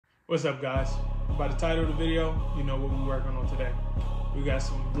What's up, guys? By the title of the video, you know what we're working on today. We got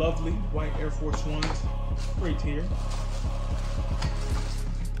some lovely white Air Force Ones right here.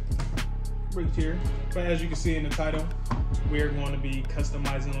 But as you can see in the title, we are going to be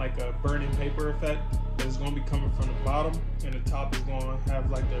customizing like a burning paper effect that is going to be coming from the bottom, and the top is going to have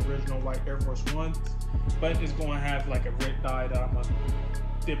like the original white Air Force Ones, but it's going to have like a red dye that I'm going to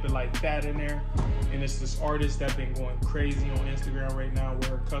dip it like that in there. And it's this artist that's been going crazy on Instagram right now with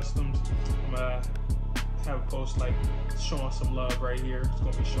her customs. I'm gonna have a post like showing some love right here. It's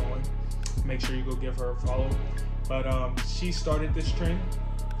gonna be showing. Make sure you go give her a follow. But she started this trend.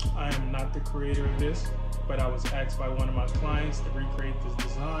 I am not the creator of this, but I was asked by one of my clients to recreate this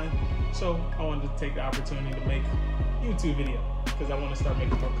design. So I wanted to take the opportunity to make a YouTube video because I want to start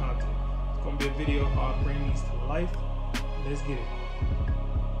making more content. It's gonna be a video of how I bring these to life. Let's get it.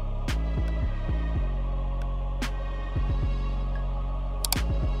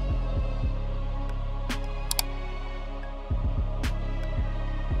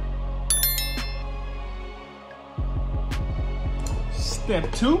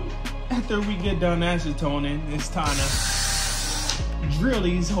 Step 2, after we get done acetoning, it's time to drill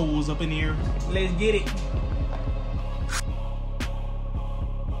these holes up in here. Let's get it.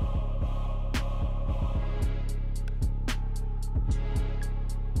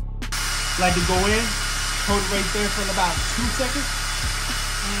 Like to go in, hold it right there for about 2 seconds.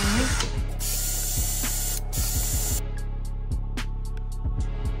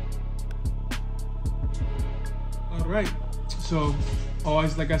 All right, so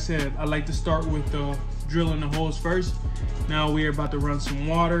always, like I said, I like to start with drilling the holes first. Now we're about to run some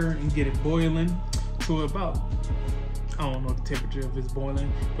water and get it boiling to about, I don't know the temperature if it's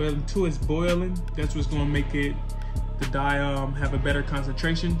boiling, but until it's boiling, that's what's gonna make it, the dye have a better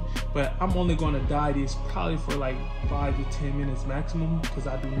concentration. But I'm only gonna dye these probably for like 5 to 10 minutes maximum, because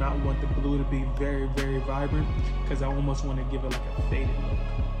I do not want the blue to be very, very vibrant, because I almost want to give it like a faded look.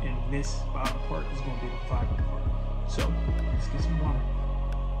 And this bottom part is gonna be the vibrant part. So let's get some water.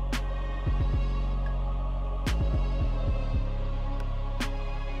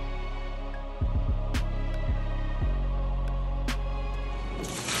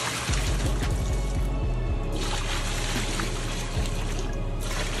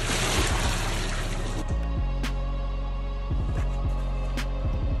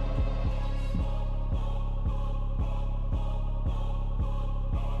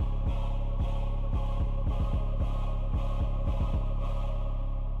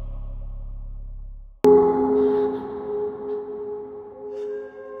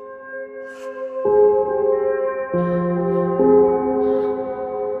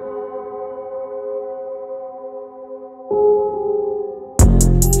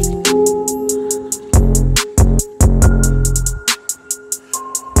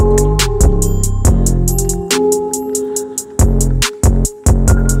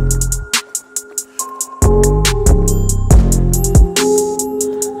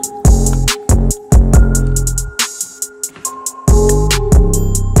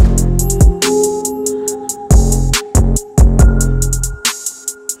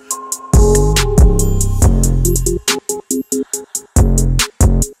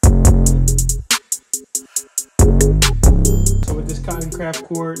 Craft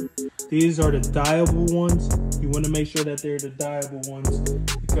cord, these are the dyeable ones. You want to make sure that they're the dyeable ones,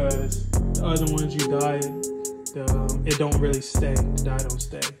 because the other ones you dye it don't really stay. The dye don't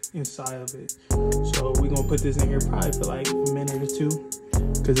stay inside of it. So we're gonna put this in here probably for like a minute or 2,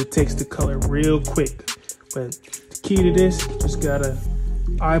 because it takes the color real quick. But the key to this, just gotta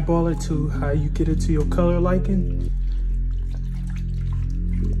eyeball it to how you get it to your color liking.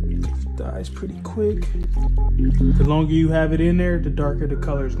 Dyes pretty quick. The longer you have it in there, the darker the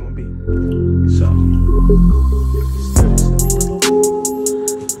color is going to be. So,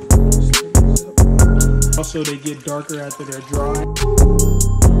 also they get darker after they're dry.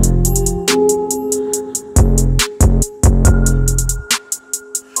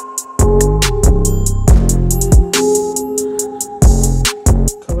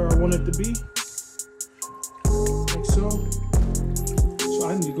 Color I want it to be, like so.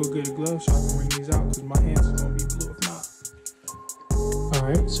 I need to go get a glove so I can wring these out, because my hands is gonna be blue if not.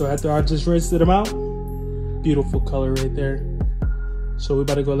 Alright, so after I just rinsed them out, beautiful color right there. So we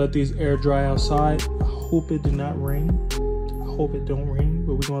about to go let these air dry outside. I hope it did not rain. I hope it don't rain,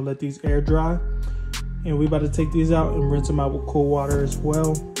 but we're gonna let these air dry. And we about to take these out and rinse them out with cold water as well,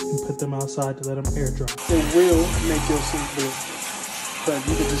 and put them outside to let them air dry. It will make your sink blue, but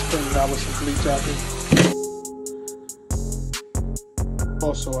you can just clean it out with some bleach out there.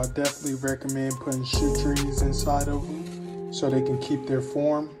 Also, I definitely recommend putting shoe trees inside of them. so they can keep their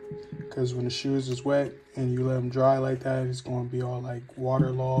form, because when the shoes is wet and you let them dry like that, it's going to be all like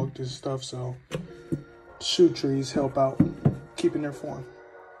waterlogged and stuff. So shoe trees help out keeping their form.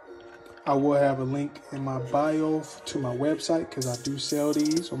 I will have a link in my bio to my website, because I do sell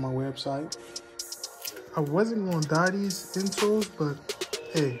these on my website. I wasn't going to dye these insoles, but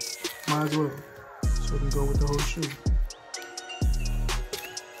hey, might as well. So we can go with the whole shoe.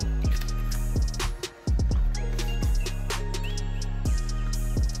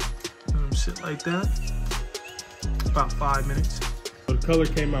 Let them sit like that. About 5 minutes. So the color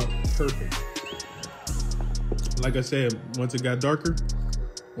came out perfect. Like I said, once it got darker,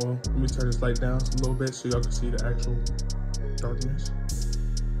 well, let me turn this light down a little bit so y'all can see the actual darkness.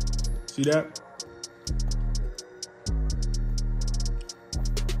 See that?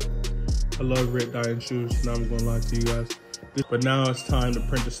 I love red dye in shoes, not gonna lie to you guys. But now it's time to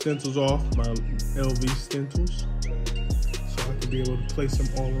print the stencils off, my LV stencils, so I can be able to place them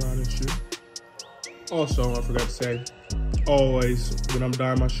all around the shoe. Also, I forgot to say, always when I'm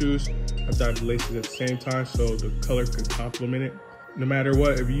dyeing my shoes, I dye the laces at the same time so the color can complement it. No matter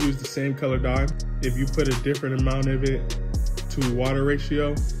what, if you use the same color dye, if you put a different amount of it to water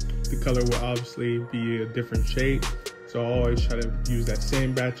ratio, the color will obviously be a different shade. So I always try to use that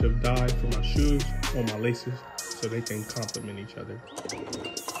same batch of dye for my shoes or my laces so they can complement each other.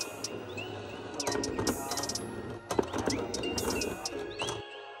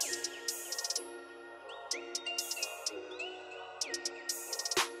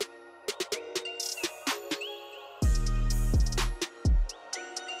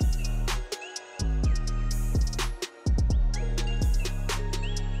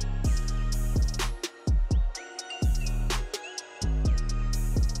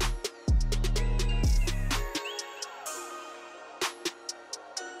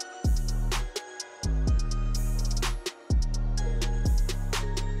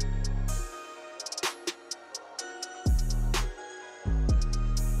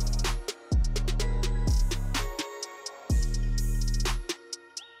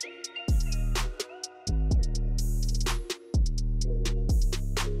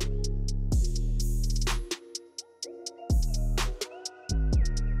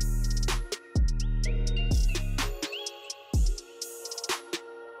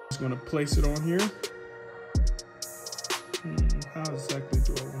 Going to place it on here. How exactly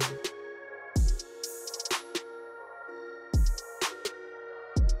do I want it?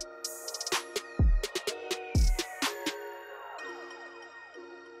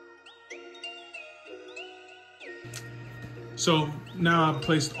 So now I've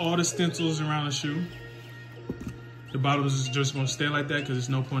placed all the stencils around the shoe. The bottoms is just going to stay like that because there's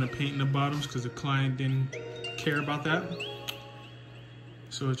no point in painting the bottoms because the client didn't care about that.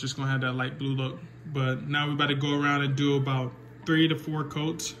 So it's just gonna have that light blue look. But now we're about to go around and do about 3 to 4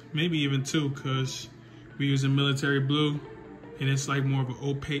 coats, maybe even 2, because we're using military blue and it's like more of an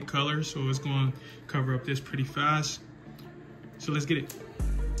opaque color. So it's gonna cover up this pretty fast. So let's get it.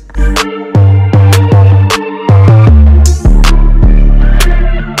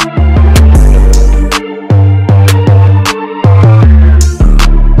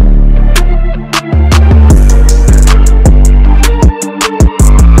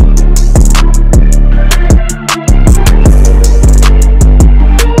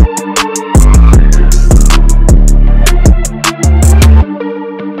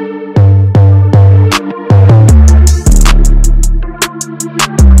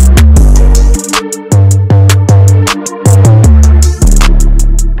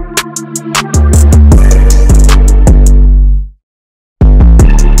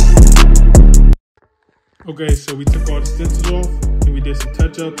 Okay, so we took all the stencils off and we did some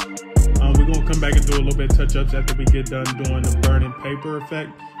touch-ups. We're gonna come back and do a little bit of touch-ups after we get done doing the burning paper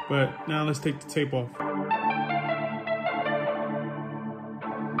effect. But now let's take the tape off.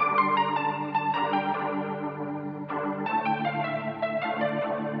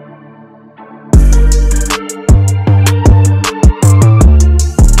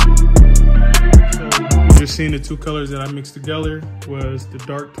 So you just seen the 2 colors that I mixed together was the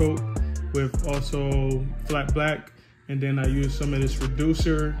dark taupe with also flat black, and then I used some of this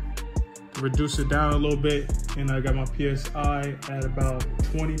reducer to reduce it down a little bit, and I got my PSI at about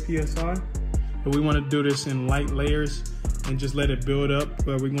 20 PSI. But we want to do this in light layers and just let it build up,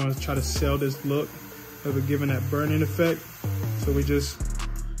 but we're going to try to sell this look of it giving that burning effect. So we just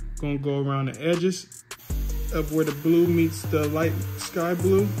going to go around the edges of where the blue meets the light sky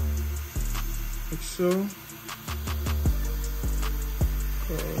blue, like so.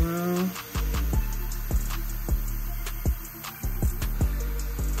 Go around.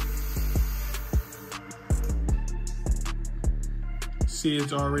 see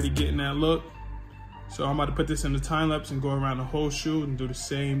it's already getting that look. So I'm about to put this in the time lapse and go around the whole shoe and do the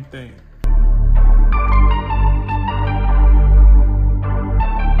same thing.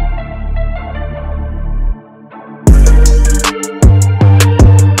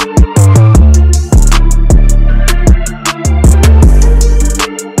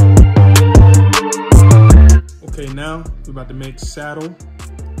 Okay, now we're about to make saddle.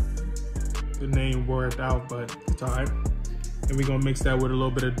 The name wore it out, but it's all right. And we're gonna mix that with a little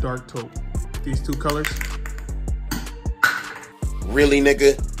bit of dark taupe. These two colors. Really,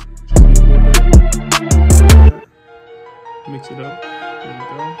 nigga? Mix it up. There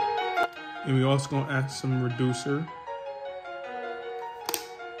we go. And we also gonna add some reducer.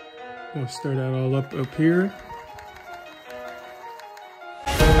 Gonna stir that all up here.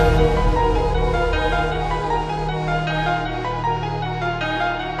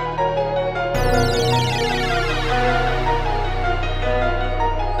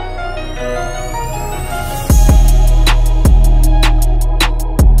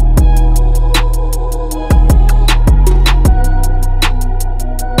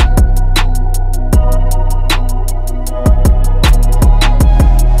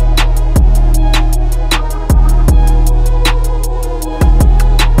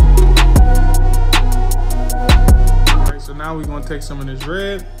 Now we're gonna take some of this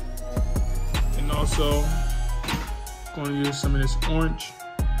red and also gonna use some of this orange,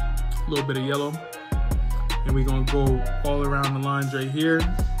 a little bit of yellow, and we're gonna go all around the lines right here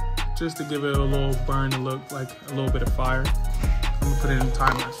just to give it a little burn and look like a little bit of fire. I'm gonna put it in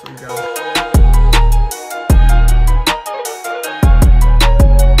time lapse for you guys.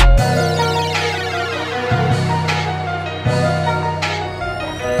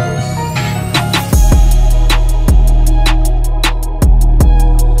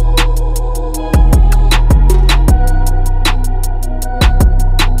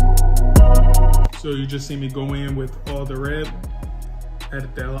 So you just see me go in with all the red,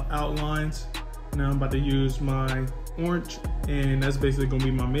 edit the outlines. Now I'm about to use my orange, and that's basically gonna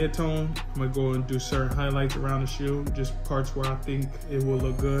be my mid-tone. I'm gonna go and do certain highlights around the shoe, just parts where I think it will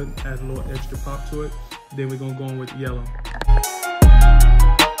look good, add a little extra pop to it. Then we're gonna go in with yellow.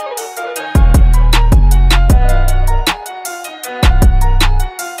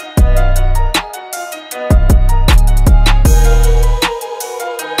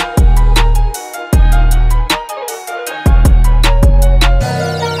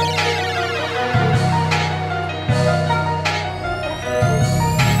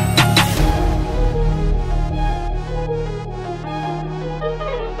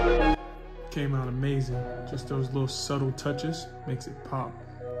 Came out amazing. Just those little subtle touches makes it pop.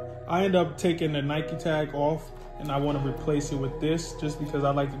 I end up taking the Nike tag off and I want to replace it with this just because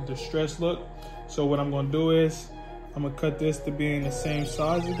I like the distressed look. So what I'm going to do is I'm going to cut this to be in the same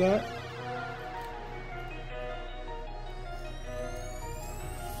size as that.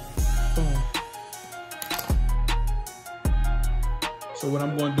 Boom. So what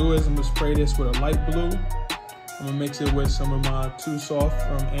I'm going to do is I'm going to spray this with a light blue. I'm going to mix it with some of my Too Soft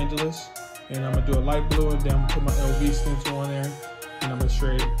from Angelus. And I'm gonna do a light blue, and then I'm gonna put my LV stencil on there, and I'm gonna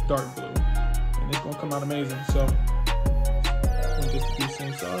straight dark blue. And it's gonna come out amazing. So, I want this to be the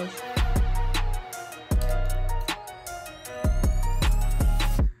same size.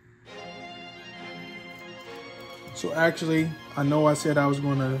 So actually, I know I said I was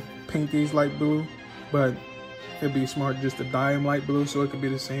gonna paint these light blue, but it'd be smart just to dye them light blue so it could be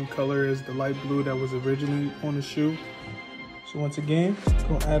the same color as the light blue that was originally on the shoe. So once again,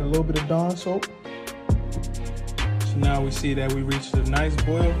 gonna add a little bit of Dawn soap. So now we see that we reached a nice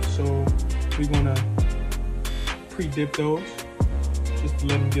boil. So we're gonna pre-dip those just to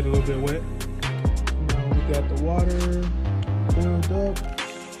let them get a little bit wet. Now we got the water boiled up.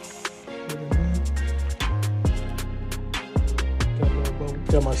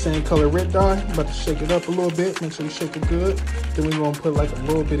 Got my same color red dye. I'm about to shake it up a little bit, make sure we shake it good. Then we're gonna put like a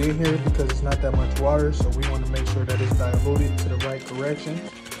little bit in here because it's not that much water, so we want to make sure that it's diluted to the right direction.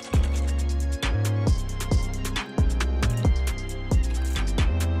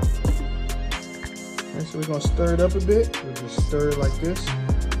 And so we're gonna stir it up a bit. We'll just stir it like this.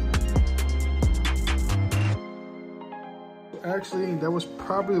 Actually, that was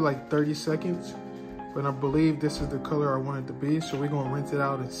probably like 30 seconds. But I believe this is the color I want it to be, so we're gonna rinse it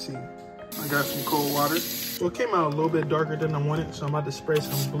out and see. I got some cold water. So it came out a little bit darker than I wanted, so I'm about to spray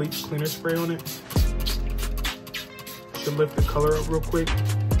some bleach cleaner spray on it. Should lift the color up real quick.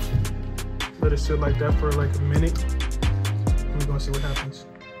 Let it sit like that for like a minute. And we're gonna see what happens.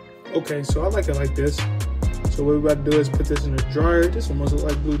 Okay, so I like it like this. So what we're about to do is put this in the dryer. This almost looks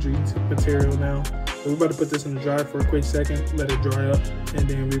like blue jeans material now. We're about to put this in the dryer for a quick second, let it dry up, and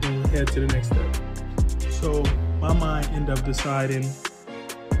then we're gonna head to the next step. So my mind ended up deciding,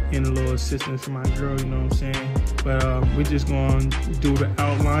 and a little assistance from my girl, you know what I'm saying? But we're just gonna do the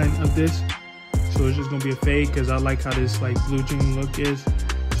outline of this. So it's just gonna be a fade because I like how this like blue jean look is.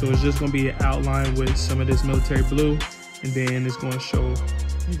 So it's just gonna be an outline with some of this military blue, and then it's gonna show,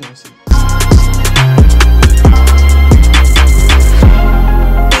 you're gonna see.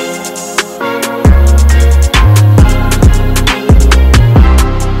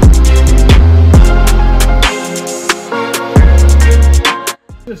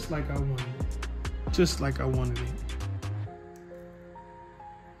 Just like I wanted it. Just like I wanted it.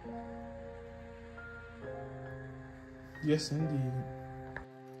 Yes, indeed.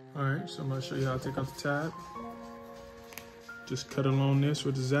 Alright, so I'm going to show you how to take out the tab. Just cut along this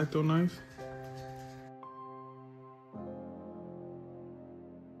with the X-Acto knife.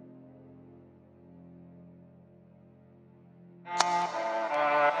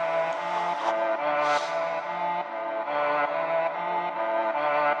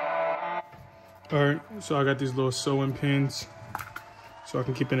 Alright, so I got these little sewing pins so I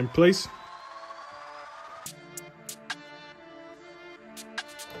can keep it in place.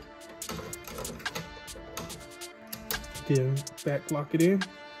 Then back lock it in.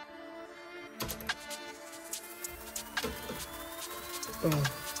 Boom.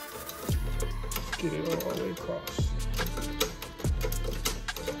 Get it all the way across.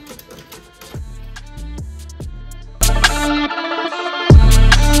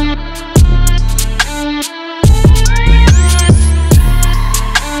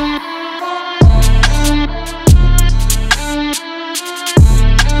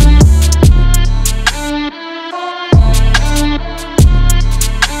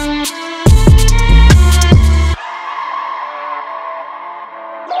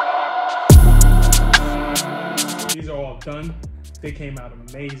 These are all done. They came out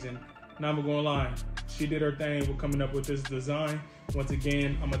amazing. Now I'm gonna lie, she did her thing with coming up with this design. Once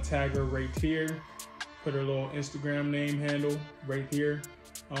again, I'm gonna tag her right here. Put her little Instagram name handle right here.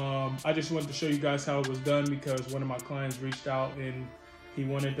 I just wanted to show you guys how it was done because one of my clients reached out and he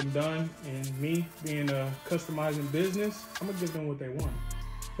wanted them done. And me being a customizing business, I'm gonna give them what they want.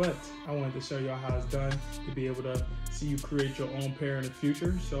 But I wanted to show y'all how it's done to be able to see you create your own pair in the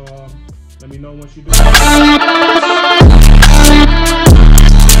future. So let me know once you do.